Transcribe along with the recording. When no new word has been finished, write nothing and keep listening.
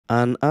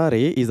An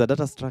array is a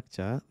data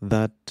structure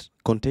that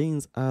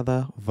contains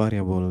other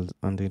variables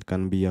and it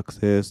can be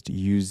accessed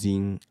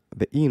using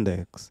the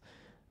index.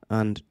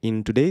 And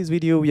in today's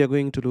video, we are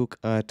going to look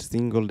at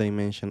single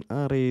dimension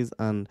arrays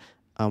and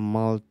a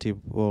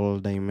multiple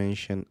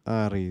dimension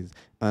arrays.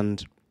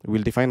 And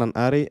we'll define an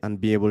array and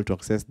be able to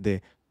access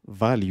the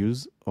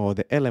values or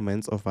the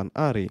elements of an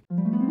array.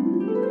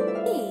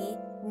 Hii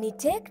ni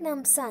Tech na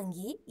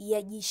Msangi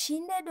ya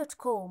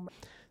jishinde.com.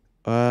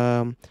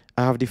 I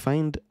have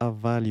defined a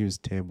values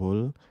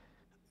table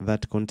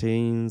that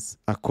contains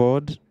a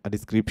code, a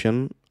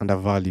description, and a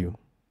value.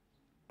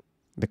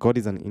 The code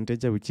is an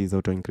integer which is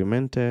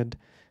auto-incremented,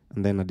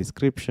 and then a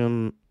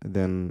description,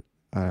 then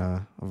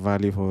a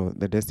value for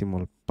the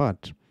decimal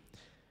part.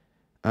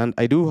 And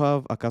I do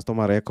have a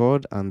customer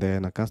record and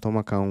then a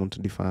customer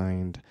count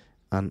defined,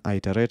 an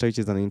iterator which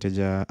is an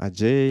integer, a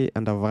j,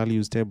 and a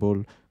values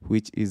table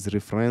which is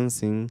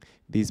referencing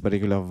this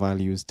particular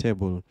values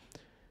table.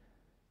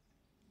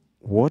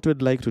 What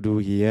we'd like to do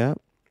here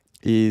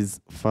is,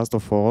 first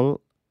of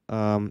all,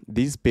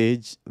 this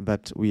page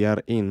that we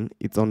are in,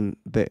 it's on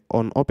the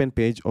open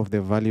page of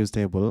the values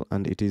table,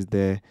 and it is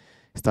the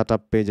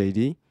startup page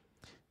ID.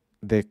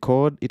 The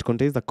code, it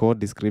contains the code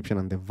description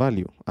and the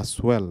value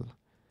as well.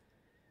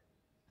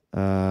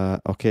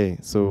 Okay,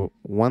 so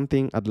one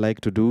thing I'd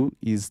like to do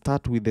is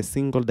start with the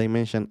single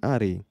dimension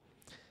array.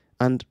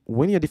 And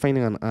when you're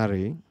defining an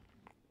array,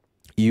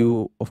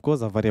 you of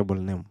course a variable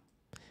name.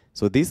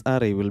 So this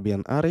array will be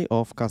an array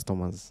of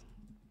customers.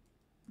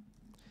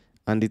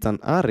 And it's an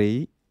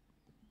array,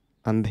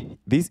 and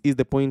this is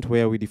the point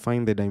where we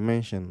define the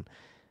dimension.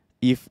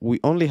 If we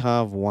only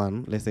have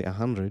one, let's say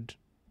 100,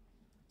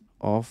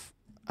 of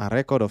a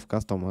record of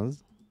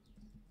customers,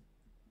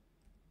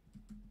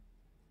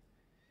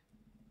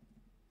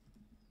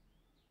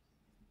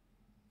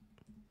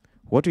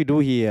 what we do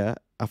here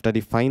after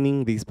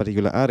defining this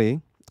particular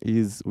array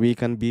is we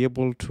can be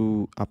able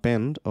to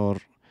append or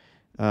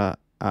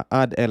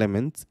add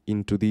elements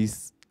into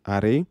this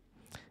array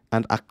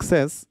and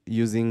access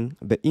using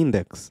the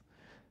index.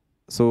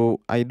 So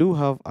I do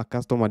have a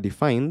customer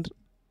defined.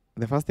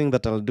 The first thing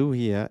that I'll do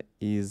here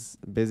is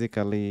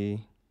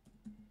basically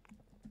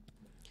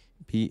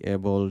be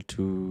able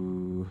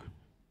to,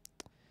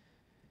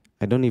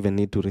 I don't even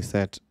need to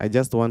reset. I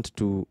just want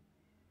to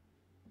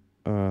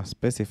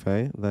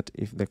specify that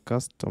if the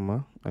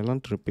customer, I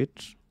want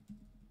repeat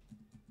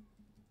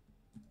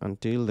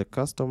until the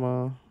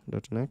customer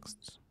dot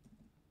next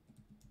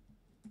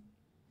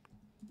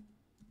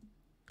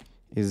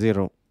is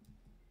 0.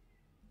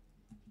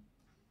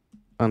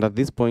 And at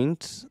this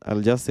point,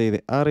 I'll just say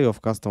the array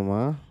of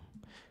customer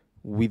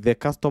with the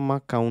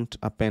customer count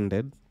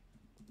appended.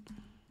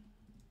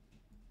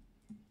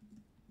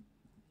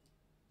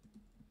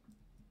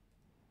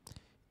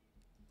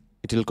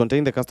 It will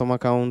contain the customer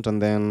count, and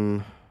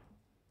then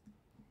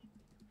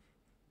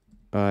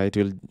it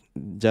will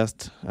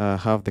just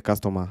have the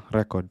customer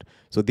record.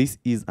 So this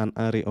is an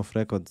array of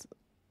records.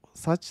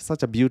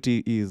 Such a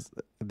beauty is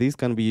this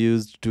can be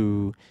used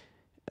to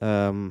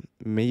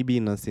maybe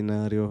in a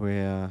scenario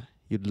where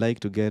you'd like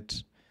to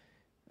get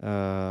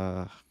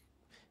the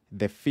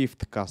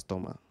 5th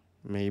customer,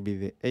 maybe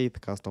the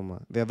 8th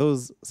customer. There are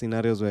those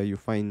scenarios where you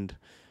find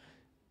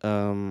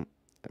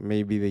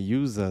maybe the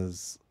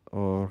users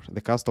or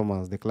the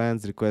customers, the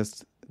clients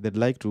request, they'd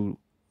like to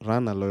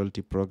run a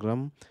loyalty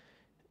program.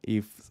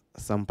 If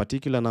some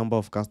particular number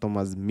of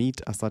customers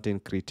meet a certain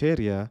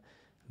criteria,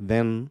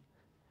 then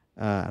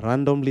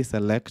randomly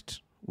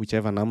select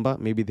whichever number.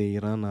 Maybe they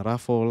run a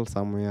raffle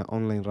somewhere,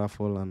 online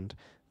raffle, and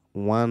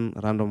one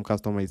random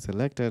customer is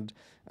selected,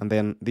 and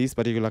then this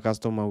particular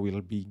customer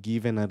will be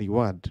given a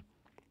reward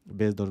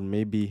based on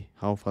maybe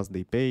how fast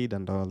they paid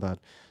and all that.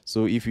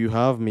 So if you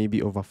have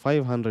maybe over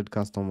 500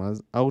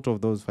 customers, out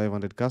of those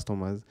 500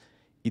 customers,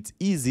 it's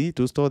easy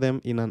to store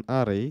them in an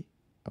array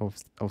of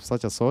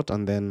such a sort,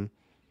 and then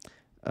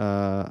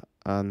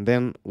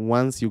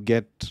once you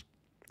get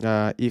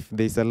if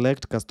they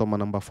select customer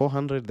number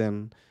 400,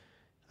 then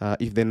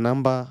if the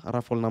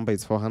raffle number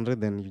is 400,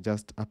 then you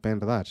just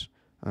append that,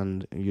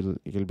 and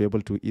you'll be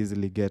able to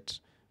easily get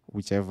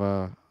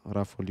whichever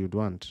raffle you'd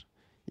want.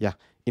 Yeah,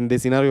 in the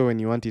scenario when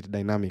you want it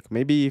dynamic,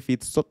 maybe if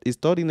it's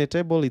stored in a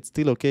table, it's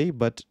still okay,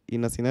 but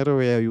in a scenario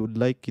where you would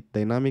like it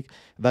dynamic,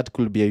 that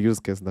could be a use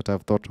case that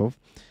I've thought of.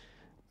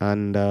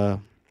 And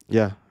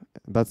yeah,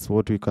 that's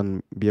what we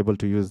can be able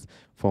to use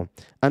for.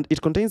 And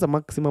it contains a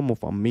maximum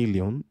of 1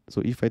 million.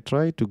 So if I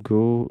try to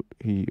go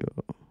here,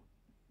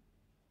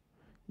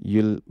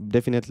 you'll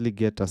definitely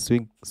get a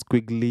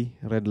squiggly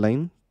red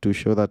line to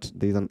show that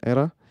there is an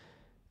error.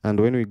 And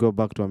when we go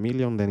back to 1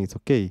 million, then it's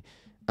okay.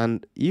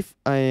 And if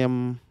I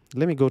am,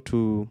 let me go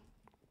to,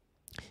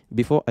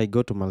 before I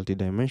go to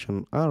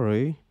multi-dimension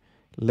array,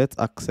 let's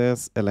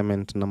access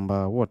element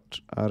number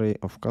what? Array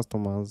of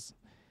customers.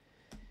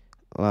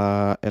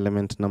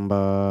 Element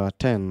number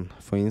 10,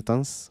 for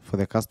instance, for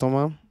the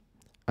customer,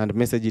 and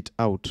message it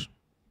out.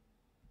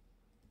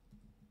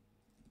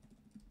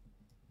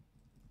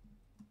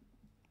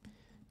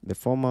 The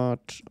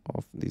format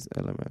of this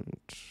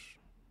element.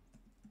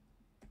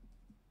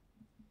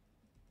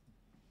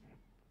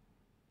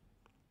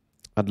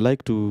 I'd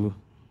like to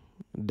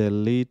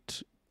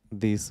delete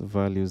this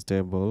values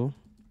table.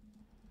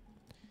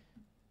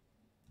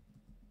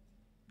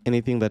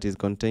 Anything that is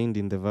contained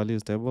in the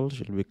values table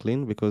should be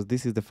clean, because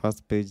this is the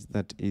first page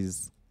that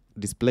is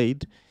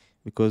displayed,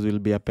 because we'll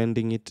be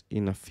appending it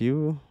in a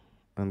few,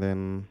 and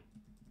then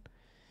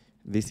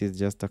this is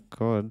just a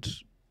code.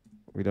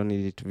 We don't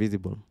need it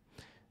visible.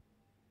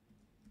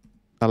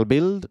 I'll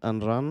build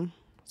and run.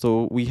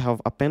 So we have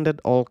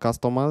appended all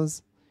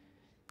customers,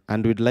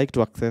 and we'd like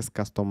to access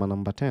customer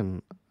number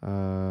 10.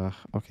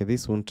 Okay,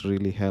 this won't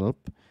really help,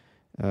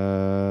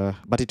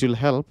 but it will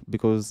help,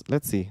 because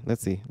let's see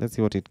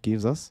what it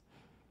gives us.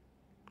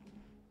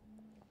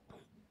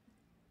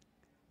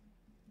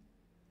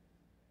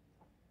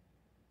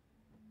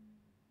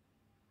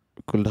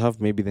 Could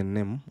have maybe the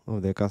name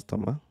of the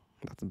customer.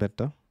 That's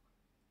better.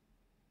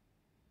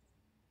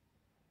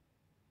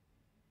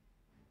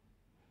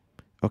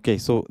 Okay,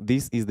 so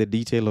this is the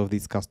detail of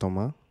this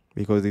customer,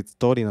 because it's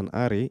stored in an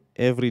array.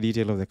 Every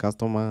detail of the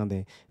customer,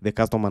 the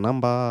customer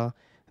number,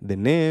 the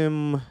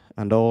name,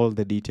 and all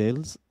the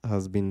details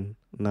has been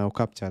now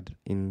captured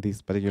in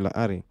this particular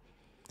array.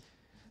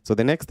 So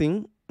the next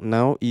thing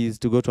now is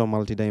to go to a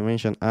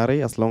multi-dimension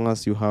array, as long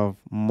as you have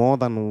more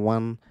than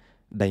one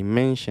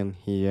dimension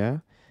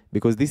here,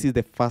 because this is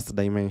the first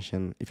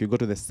dimension. If you go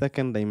to the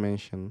second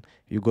dimension,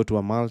 you go to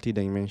a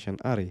multi-dimension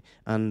array,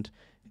 and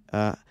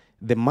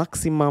the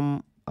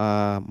maximum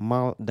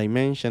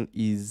dimension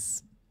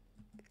is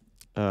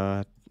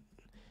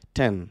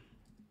 10.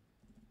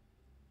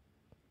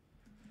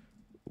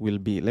 Will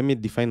be, let me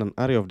define an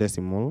array of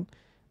decimal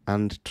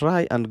and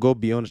try and go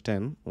beyond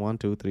 10. 1,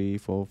 2, 3,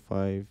 4,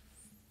 5,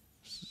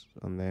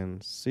 and then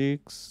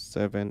 6,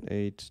 7,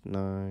 8,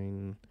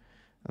 9,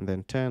 and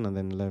then 10, and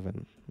then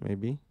 11,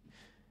 maybe.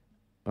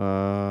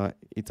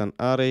 It's an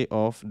array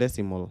of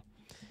decimal.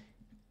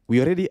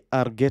 We already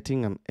are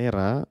getting an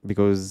error,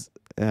 because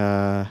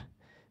the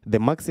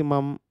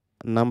maximum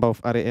number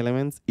of array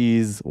elements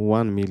is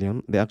 1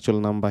 million. The actual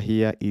number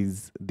here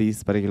is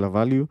this particular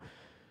value.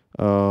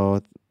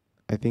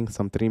 I think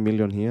some 3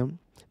 million here.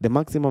 The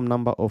maximum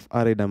number of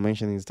array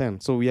dimension is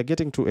 10. So we are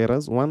getting two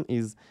errors. One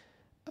is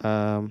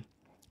the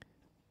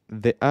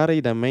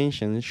array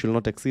dimension should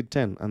not exceed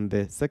 10. And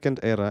the second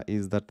error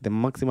is that the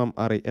maximum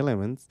array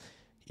elements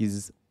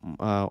is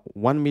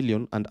 1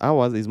 million, and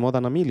ours is more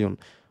than 1 million.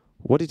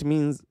 What it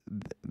means,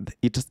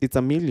 it's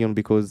 1 million,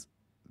 because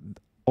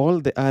all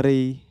the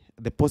array,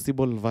 the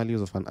possible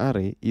values of an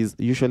array is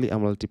usually a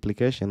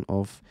multiplication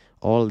of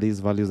all these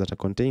values that are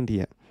contained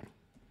here.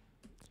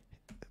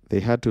 They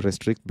had to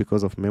restrict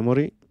because of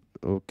memory.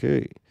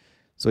 Okay,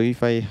 so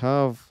if I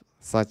have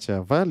such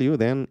a value,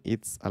 then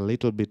it's a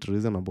little bit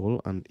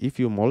reasonable. And if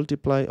you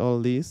multiply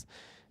all these,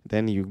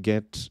 then you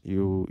get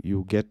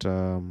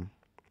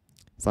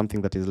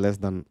something that is less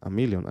than 1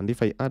 million. And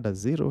if I add a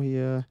 0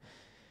 here,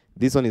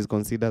 this one is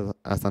considered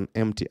as an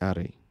empty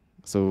array.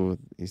 So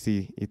you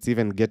see, it's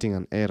even getting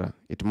an error.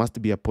 It must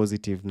be a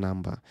positive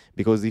number,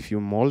 because if you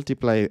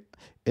multiply,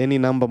 any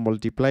number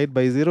multiplied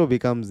by 0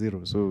 becomes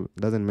 0. So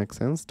it doesn't make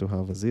sense to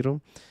have a 0.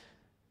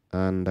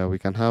 And we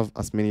can have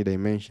as many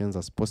dimensions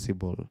as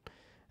possible.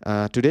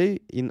 Today,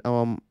 in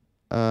our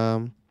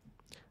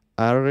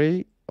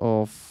array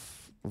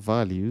of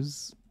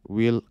values,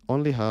 we'll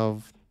only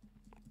have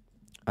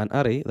an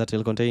array that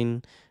will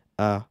contain,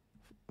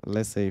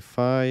 let's say,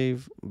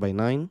 5 by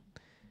 9.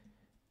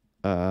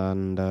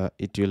 And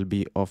it will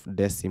be of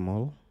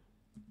decimal.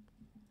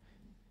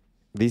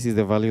 This is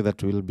the value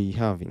that we'll be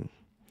having.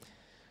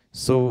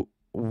 So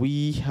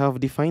we have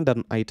defined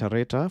an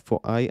iterator for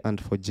I and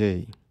for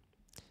j.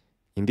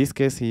 In this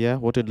case here,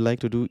 what we'd like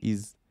to do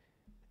is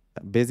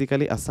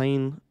basically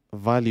assign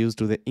values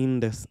to the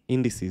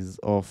indices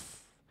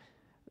of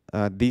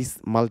these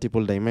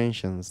multiple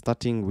dimensions,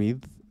 starting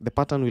with, the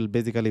pattern will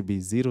basically be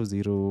 0,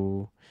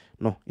 0,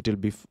 no, it will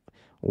be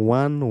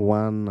 1,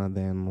 1, and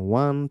then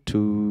 1,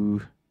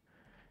 2,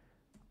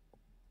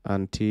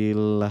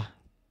 until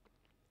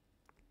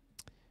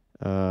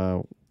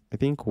I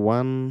think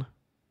 1,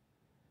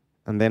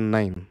 and then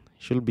 9.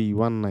 Should be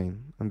 1,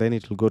 9, and then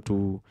it will go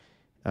to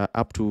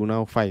up to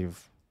now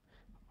 5,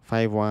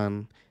 5,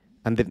 1,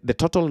 and the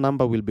total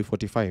number will be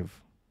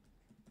 45.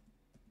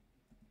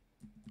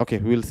 Okay,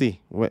 we'll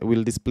see.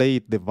 We'll display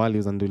the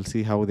values, and we'll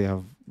see how they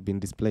have been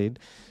displayed.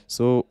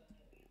 So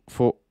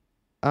for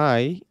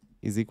I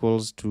is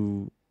equals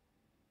to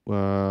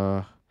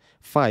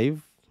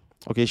 5.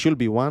 Okay, it should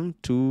be 1,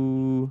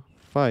 2,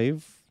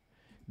 5,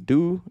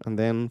 do, and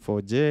then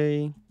for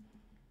j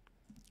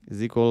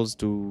is equals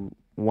to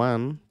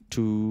 1,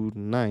 2,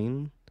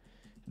 9,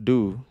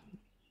 do,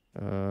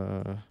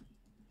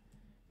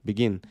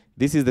 begin.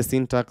 This is the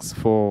syntax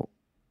for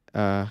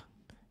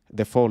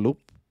the for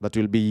loop that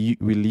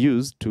will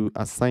use to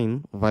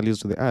assign values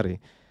to the array.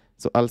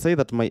 So I'll say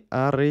that my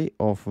array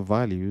of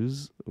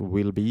values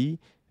will be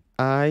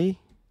I,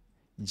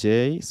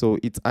 j, so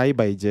it's I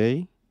by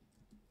j,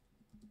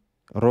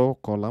 row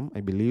column,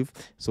 I believe.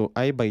 So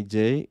I by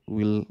j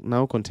will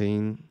now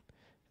contain,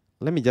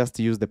 let me just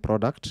use the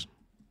product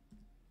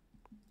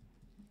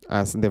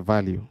as the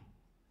value.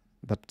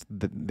 that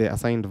the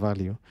assigned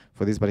value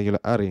for this particular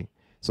array.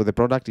 So the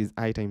product is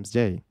I times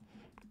j.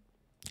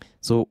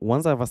 So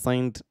once I've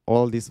assigned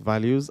all these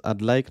values,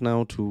 I'd like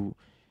now to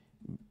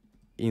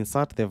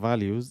insert the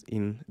values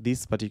in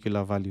this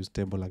particular values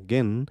table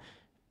again.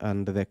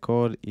 And the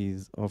code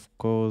is, of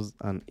course,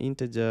 an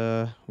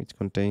integer which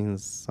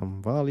contains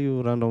some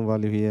value, random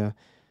value here.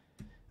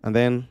 And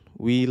then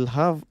we'll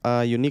have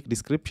a unique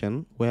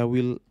description where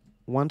we'll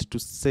want to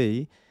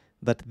say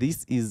that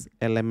this is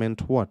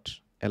element what?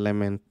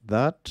 Element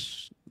that.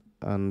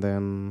 And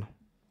then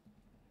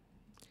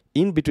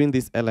in between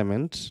this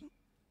element,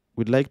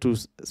 we'd like to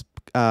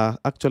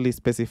actually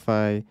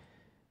specify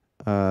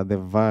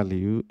the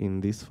value in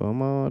this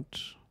format.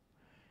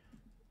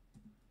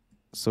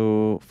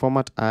 So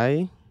format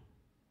I,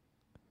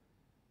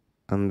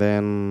 and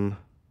then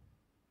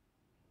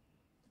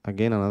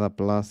again another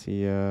plus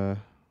here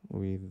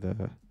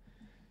with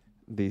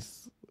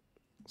this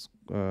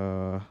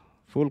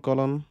full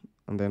colon,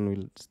 and then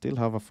we'll still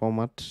have a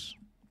format.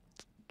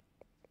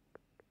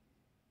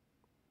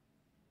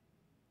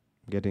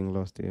 Getting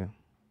lost here.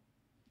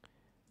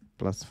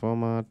 Plus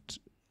format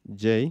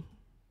j,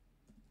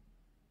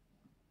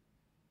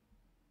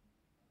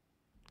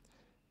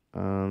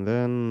 and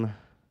then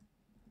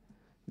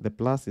the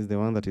plus is the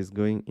one that is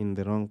going in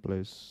the wrong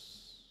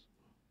place.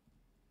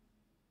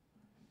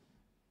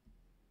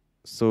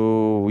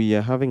 So we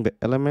are having the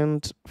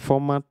element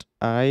format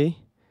I,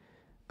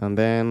 and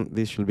then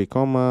this should be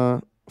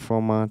comma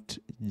format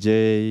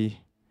j.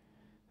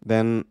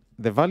 Then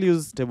the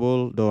values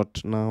table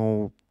dot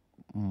now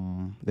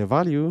the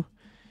value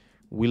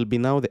will be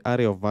now the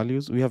array of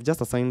values. We have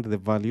just assigned the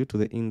value to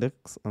the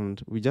index, and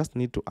we just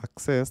need to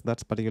access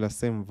that particular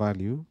same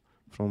value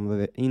from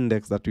the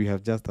index that we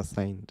have just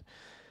assigned.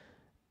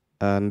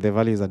 And the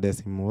value is a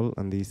decimal,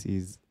 and this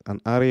is an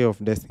array of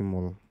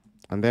decimal.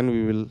 And then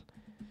we will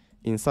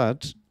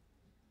insert,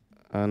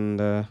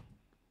 and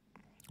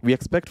we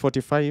expect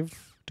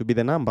 45 to be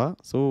the number,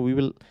 so we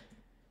will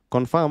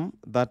confirm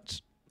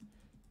that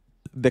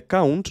the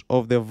count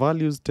of the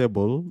values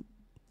table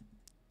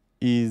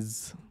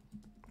is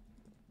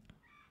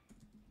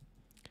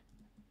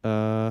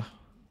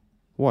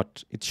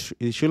what?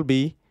 It should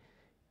be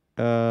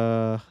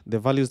the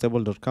values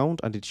table dot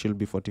count, and it should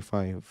be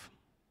 45.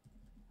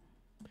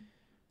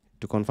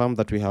 To confirm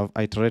that we have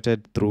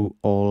iterated through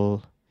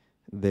all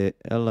the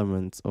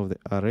elements of the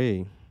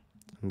array.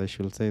 And I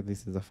should say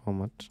this is a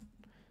format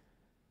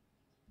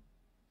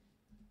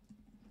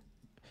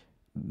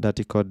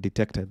dirty code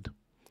detected.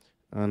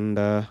 And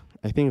I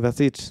think that's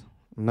it.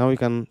 Now we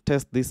can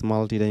test this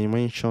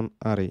multi-dimension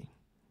array.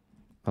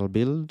 I'll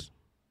build.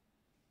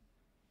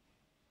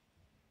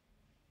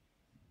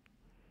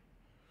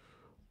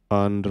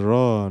 And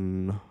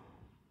run.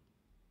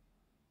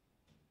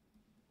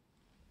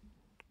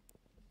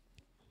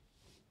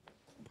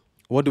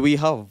 What do we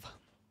have?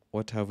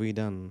 What have we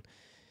done?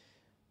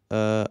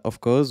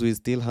 Of course, we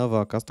still have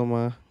our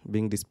customer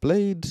being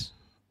displayed.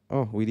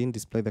 Oh, we didn't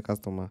display the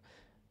customer.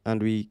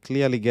 And we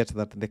clearly get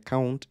that the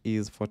count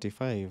is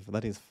 45.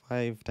 That is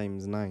 5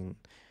 times 9.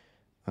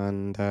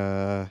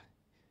 And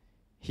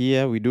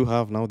here we do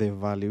have now the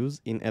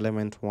values in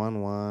element 1,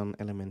 1,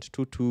 element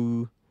 2,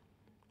 2,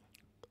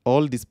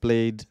 all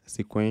displayed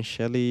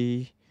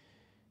sequentially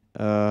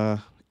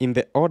in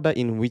the order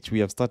in which we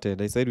have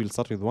started. I said we'll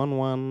start with 1,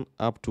 1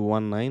 up to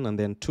 1, 9, and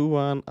then 2,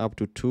 1 up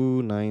to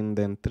 2, 9,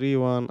 then 3,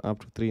 1 up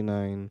to 3,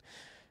 9,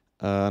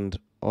 and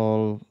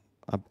all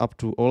up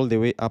to all the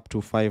way up to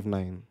 5,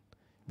 9,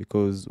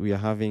 because we are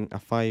having a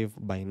 5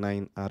 by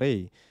 9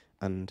 array,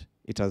 and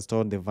it has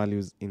stored the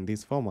values in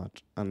this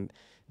format. And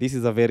this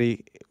is a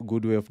very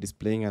good way of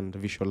displaying and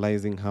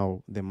visualizing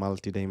how the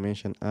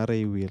multi-dimension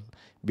array will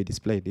be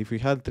displayed. If we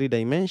had 3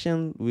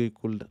 dimensions, we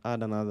could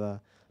add another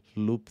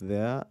loop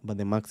there, but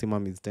the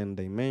maximum is 10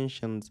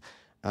 dimensions.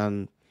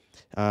 And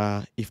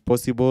if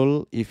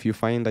possible, if you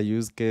find a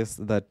use case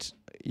that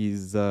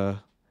is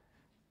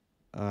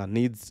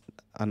needs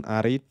an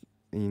array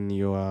in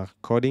your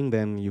coding,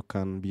 then you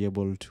can be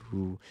able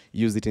to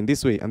use it in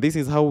this way. And this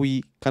is how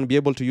we can be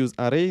able to use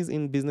arrays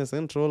in Business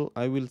Central.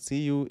 I will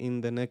see you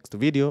in the next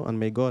video, and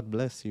may God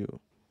bless you.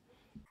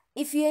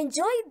 If you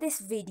enjoyed this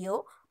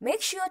video,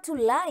 make sure to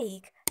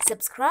like,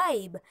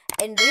 subscribe,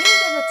 and ring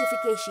the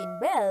notification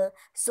bell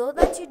so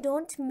that you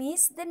don't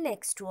miss the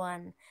next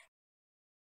one.